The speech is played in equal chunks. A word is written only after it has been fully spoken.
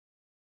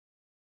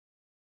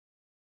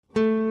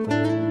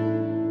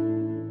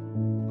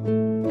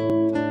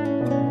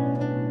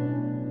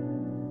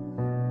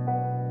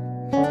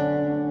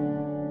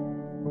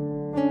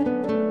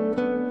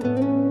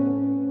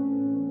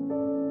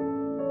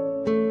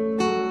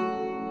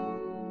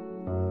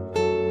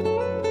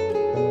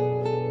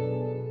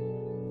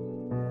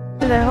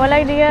the whole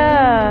idea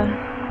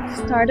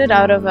started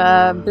out of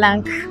a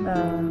blank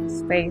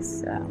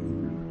space.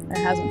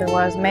 There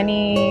was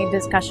many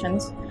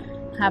discussions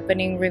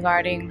happening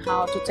regarding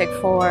how to take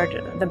forward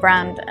the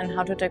brand and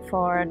how to take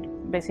forward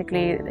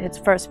basically its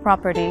first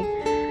property,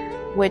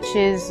 which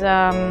is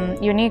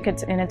unique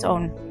in its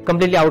own.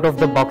 Completely out of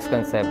the box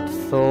concept.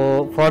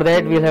 So for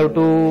that we'll have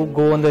to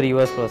go on the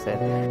reverse process.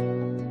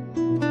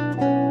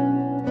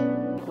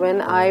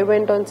 When I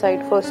went on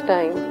site first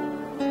time,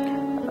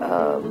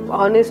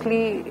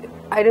 honestly,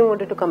 I didn't want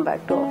to come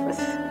back to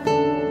office.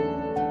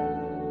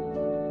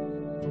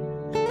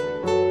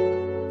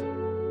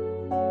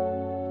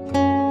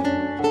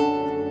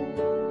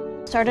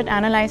 Started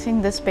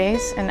analyzing the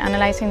space and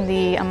analyzing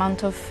the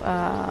amount of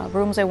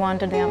rooms I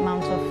wanted, the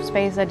amount of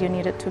space that you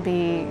needed to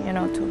be,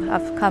 to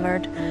have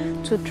covered,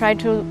 to try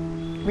to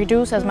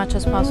reduce as much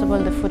as possible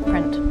the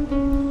footprint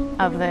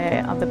of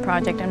the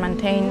project and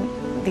maintain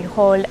the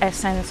whole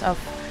essence of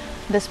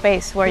the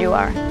space where you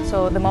are.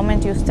 So the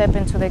moment you step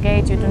into the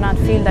gate, you do not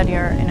feel that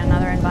you're in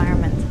another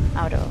environment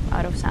out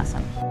of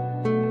Sasan.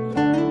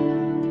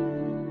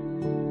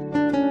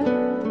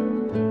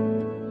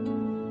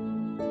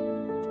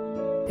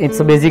 It's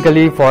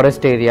basically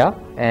forest area,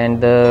 and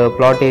the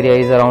plot area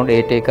is around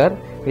 8 acres,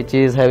 which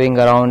is having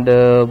around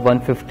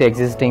 150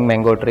 existing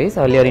mango trees.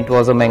 Earlier it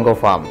was a mango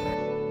farm.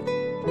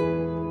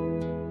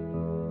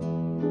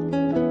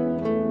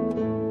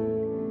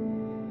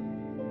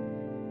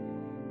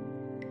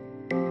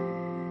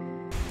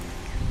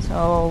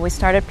 So we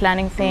started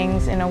planning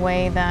things in a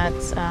way that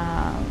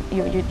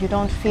you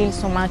don't feel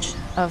so much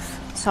of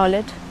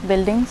solid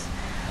buildings.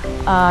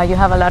 You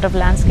have a lot of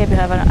landscape, you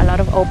have a lot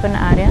of open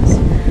areas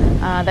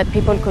that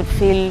people could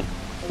feel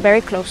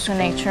very close to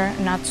nature,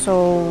 not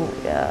so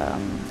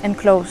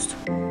enclosed.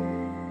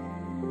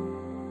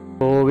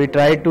 So we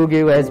try to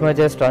give as much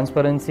as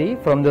transparency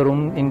from the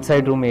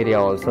inside room area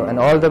also, and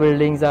all the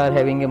buildings are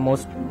having a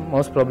most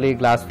probably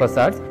glass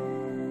facades.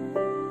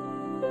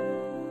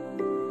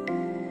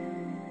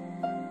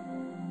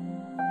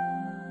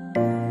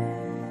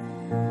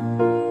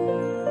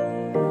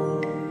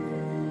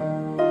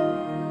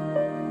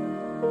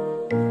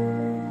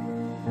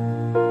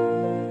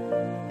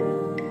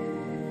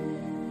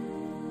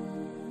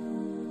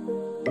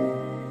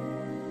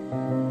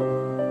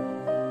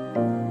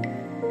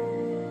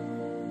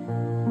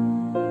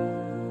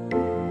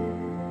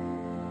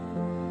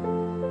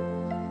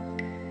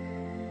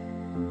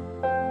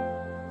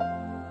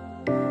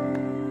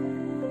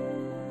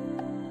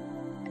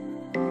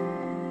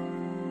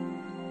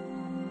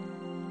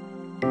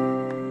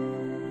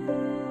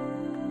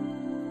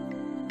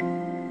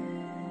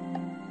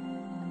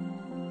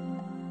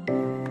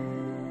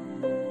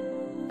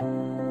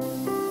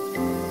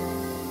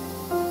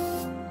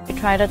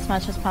 We tried as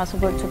much as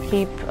possible to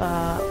keep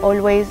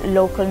always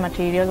local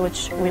material,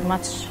 which we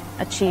much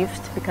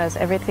achieved because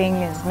everything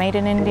is made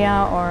in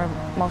India or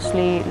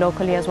mostly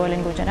locally as well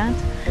in Gujarat.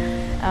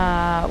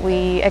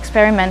 We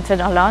experimented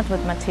a lot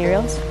with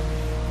materials,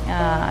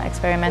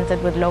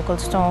 experimented with local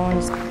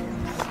stones.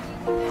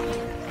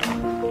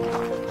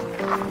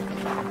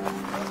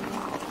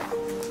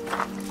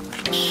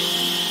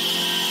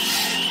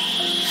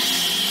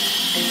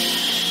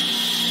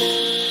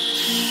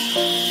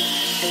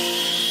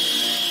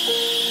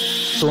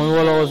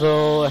 Stonewall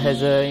also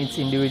has its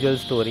individual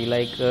story.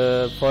 Like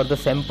for the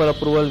sample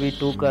approval, we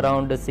took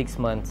around 6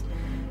 months.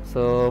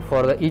 So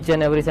for each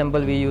and every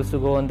sample, we used to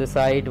go on the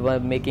site,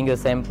 making a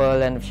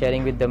sample and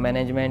sharing with the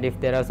management.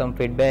 If there are some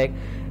feedback,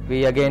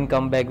 we again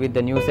come back with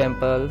the new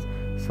samples.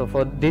 So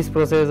for this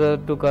process,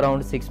 took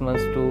around 6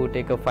 months to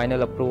take a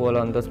final approval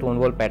on the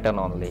Stonewall pattern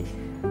only.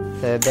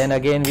 So then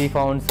again we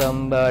found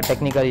some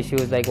technical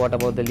issues like what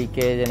about the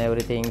leakage and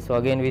everything. So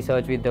again we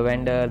search with the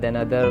vendor, then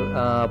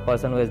other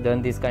person who has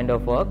done this kind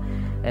of work,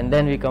 and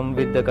then we come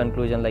with the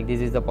conclusion like this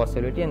is the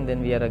possibility, and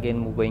then we are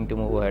again going to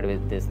move ahead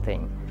with this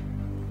thing.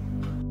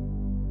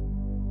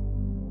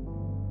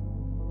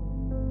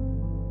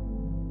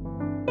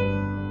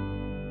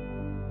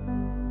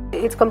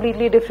 It's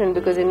completely different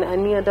because in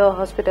any other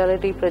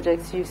hospitality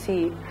projects you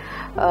see,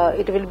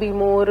 it will be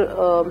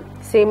more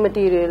same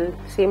material,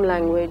 same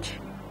language,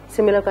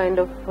 similar kind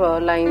of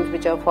lines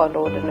which are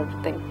followed and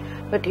everything.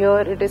 But here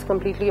it is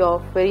completely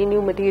off. Very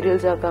new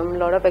materials are come, a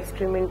lot of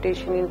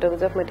experimentation in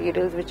terms of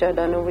materials which are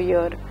done over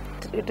here.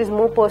 It is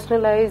more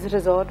personalized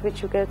resort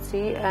which you can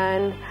see,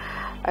 and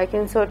I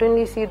can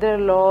certainly see there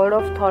a lot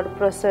of thought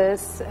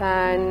process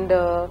and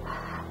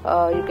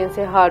you can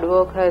say hard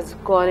work has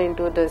gone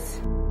into this.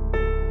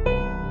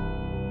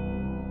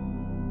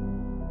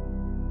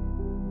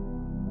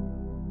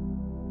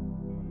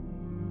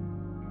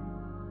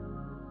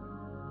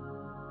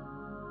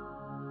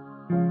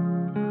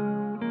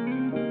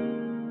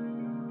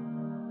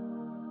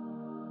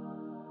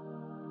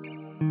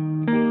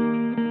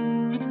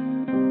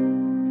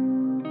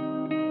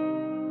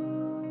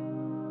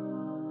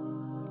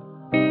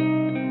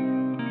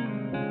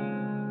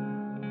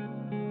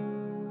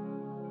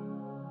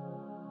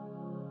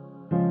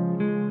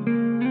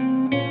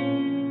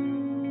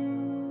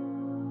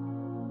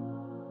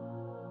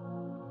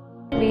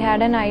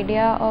 had an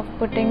idea of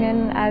putting in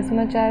as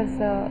much as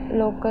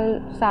local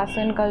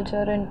Sasan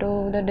culture into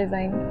the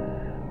design.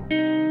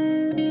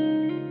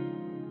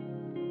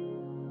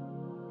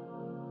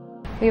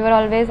 We were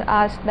always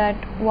asked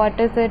that what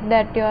is it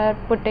that you are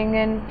putting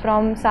in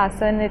from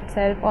Sasan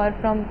itself or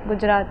from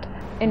Gujarat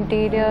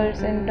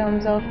interiors in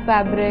terms of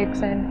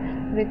fabrics and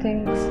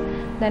everything,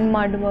 then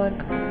mud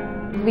work,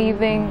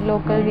 weaving,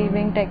 local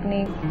weaving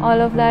technique,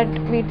 all of that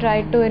we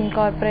tried to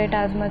incorporate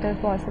as much as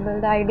possible.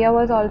 The idea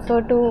was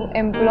also to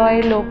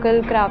employ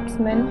local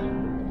craftsmen.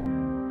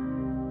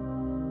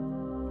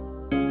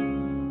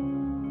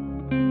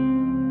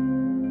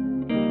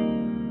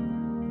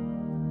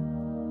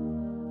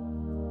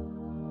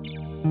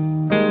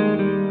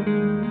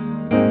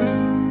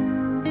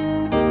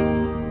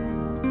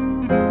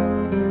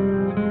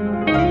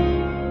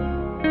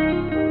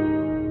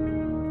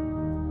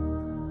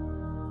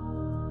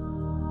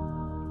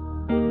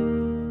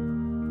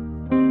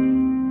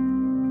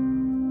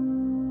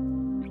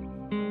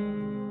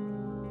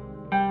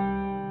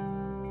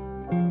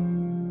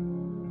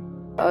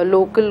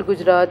 Local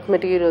Gujarat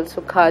materials.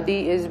 So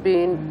khadi has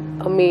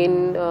been a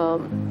main,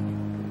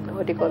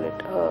 what do you call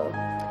it?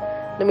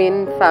 The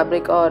main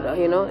fabric, or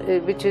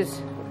which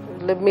is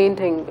the main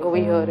thing over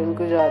here in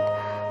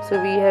Gujarat.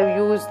 So we have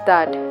used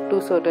that to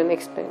a certain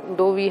extent.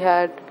 Though we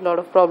had a lot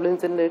of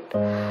problems in it,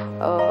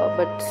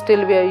 but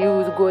still we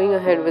are going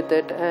ahead with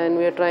it, and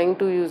we are trying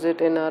to use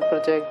it in our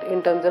project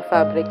in terms of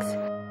fabrics.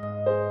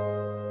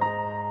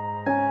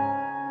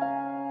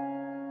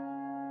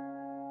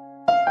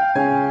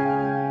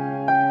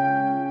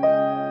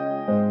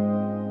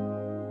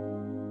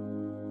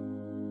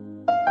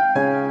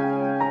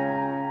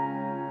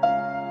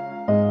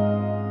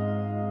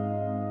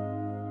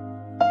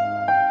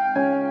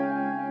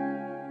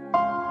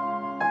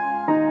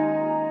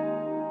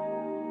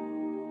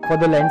 For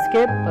the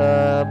landscape,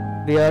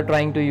 we are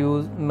trying to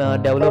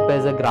develop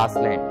as a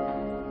grassland.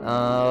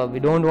 We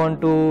don't want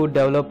to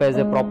develop as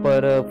a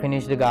proper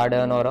finished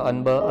garden or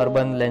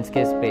urban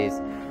landscape space.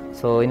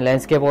 So in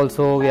landscape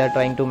also we are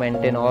trying to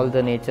maintain all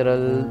the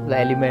natural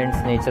elements,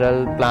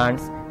 natural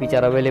plants which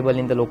are available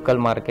in the local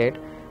market.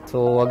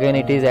 So again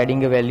it is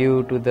adding a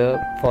value to the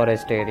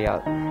forest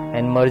area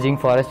and merging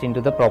forest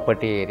into the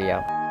property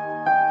area.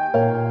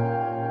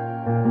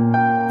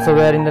 So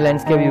we are in the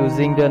landscape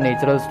using the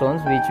natural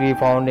stones which we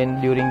found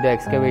during the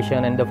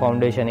excavation and the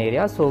foundation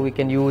area. So we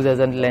can use as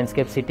a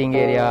landscape sitting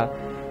area.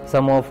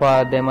 Some of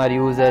them are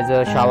used as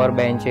a shower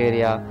bench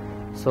area.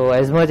 So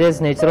as much as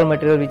natural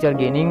material which are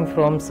gaining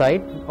from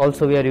site,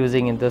 also we are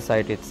using in the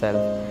site itself.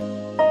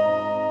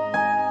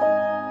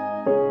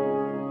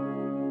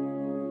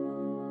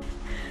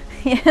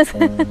 Yes,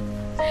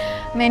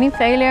 many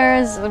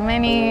failures,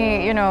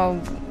 many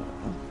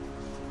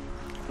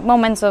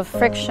moments of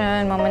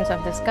friction, moments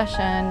of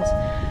discussions.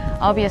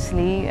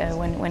 Obviously,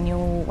 when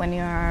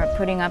you are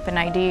putting up an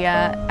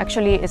idea,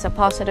 actually it's a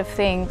positive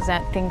thing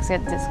that things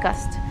get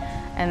discussed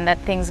and that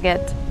things get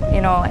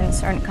in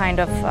certain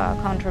kind of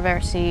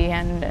controversy,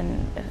 and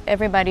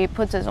everybody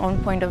puts his own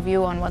point of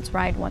view on what's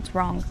right, what's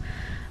wrong.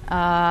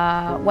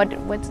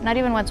 What's not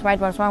even what's right,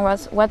 what's wrong,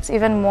 what's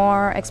even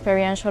more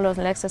experiential or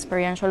less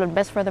experiential or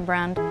best for the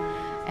brand.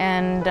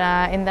 And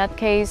in that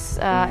case,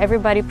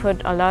 everybody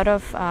put a lot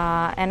of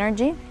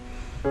energy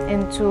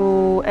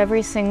into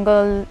every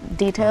single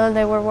detail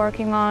they were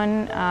working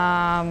on.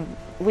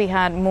 We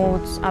had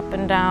moods up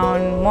and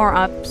down, more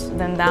ups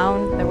than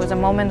down. There was a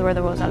moment where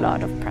there was a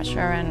lot of pressure,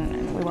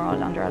 and we were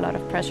all under a lot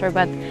of pressure.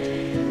 But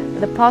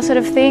the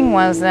positive thing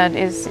was that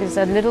it's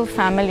a little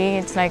family.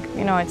 It's like,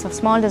 it's a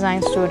small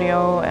design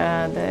studio.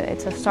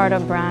 It's a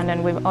startup brand,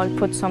 and we've all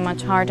put so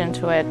much heart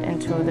into it,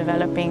 into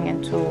developing,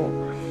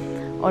 into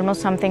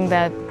almost something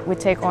that we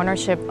take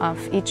ownership of,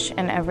 each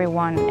and every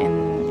one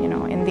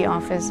in the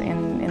office,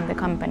 in the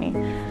company.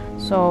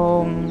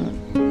 So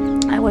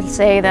I would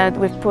say that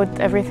we've put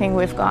everything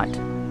we've got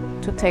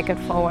to take it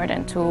forward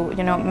and to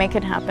make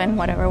it happen,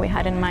 whatever we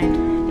had in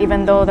mind,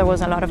 even though there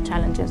was a lot of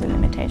challenges and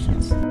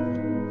limitations.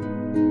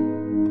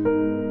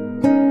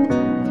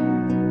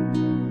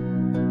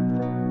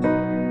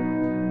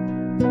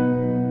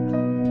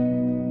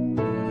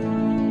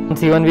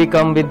 Even we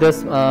come with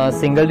this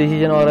single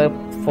decision or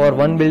for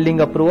one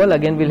building approval,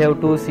 again we'll have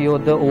to see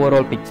the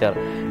overall picture.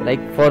 Like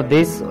for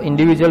this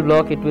individual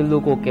block it will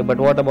look okay, but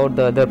what about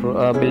the other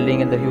building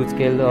in the huge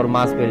scale or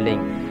mass building?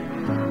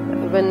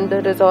 When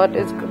the resort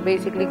is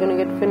basically going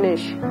to get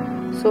finished,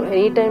 so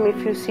anytime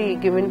if you see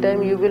given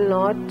time, you will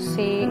not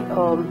see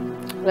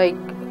like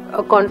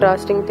a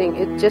contrasting thing.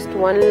 It's just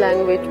one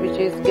language which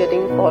is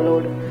getting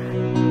followed.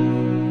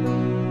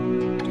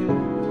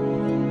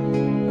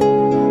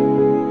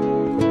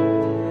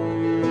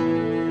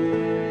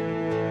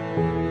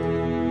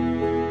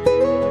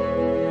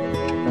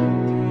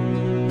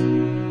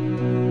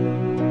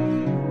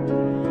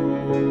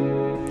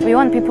 We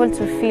want people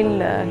to feel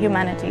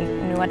humanity,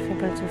 we want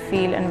people to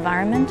feel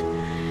environment,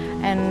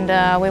 and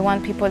we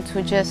want people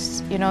to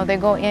just, they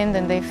go in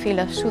and they feel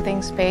a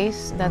soothing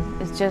space that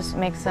it just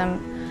makes them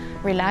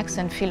relax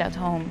and feel at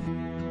home.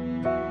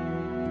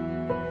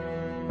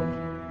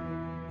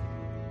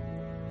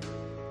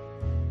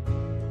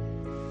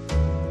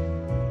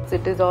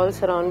 it is all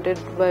surrounded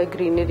by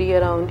greenery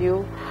around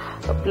you.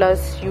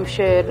 Plus you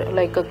share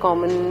like a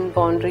common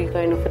boundary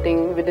kind of a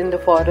thing within the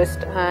forest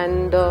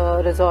and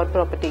the resort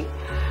property.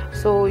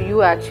 So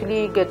you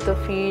actually get the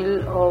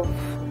feel of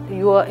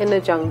you are in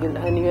a jungle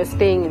and you are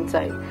staying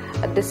inside.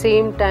 At the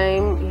same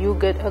time, you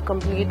get a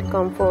complete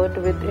comfort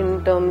with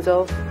in terms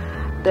of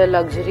the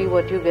luxury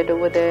what you get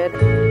over there.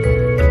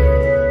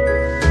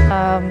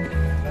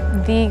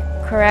 The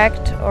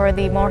correct or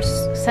the more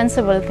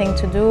sensible thing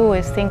to do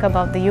is think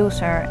about the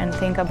user and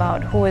think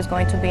about who is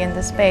going to be in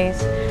the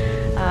space,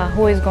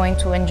 who is going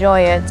to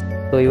enjoy it.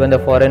 So even the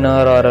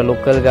foreigner or a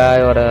local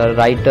guy or a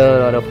writer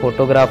or a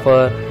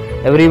photographer,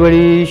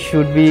 everybody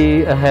should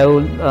be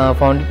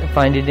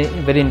find it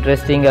very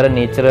interesting or a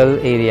natural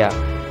area.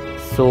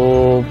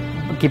 So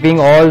keeping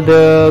all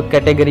the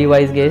category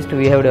wise guests,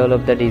 we have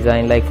developed the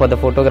design. Like for the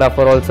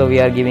photographer also, we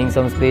are giving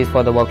some space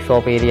for the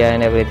workshop area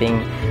and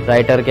everything.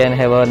 Writer can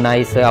have a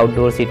nice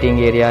outdoor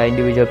sitting area,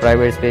 individual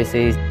private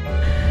spaces.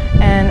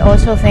 And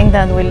also think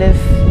that we live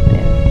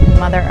in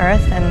Mother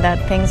Earth and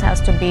that things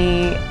has to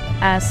be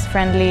as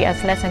friendly,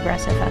 as less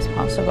aggressive as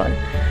possible.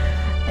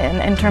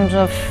 In terms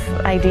of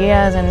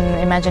ideas and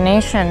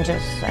imagination,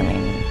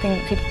 I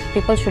think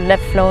people should let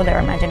flow their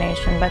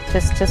imagination, but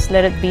just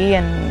let it be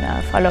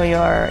and follow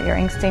your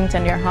instinct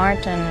and your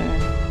heart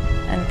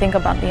and think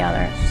about the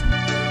others.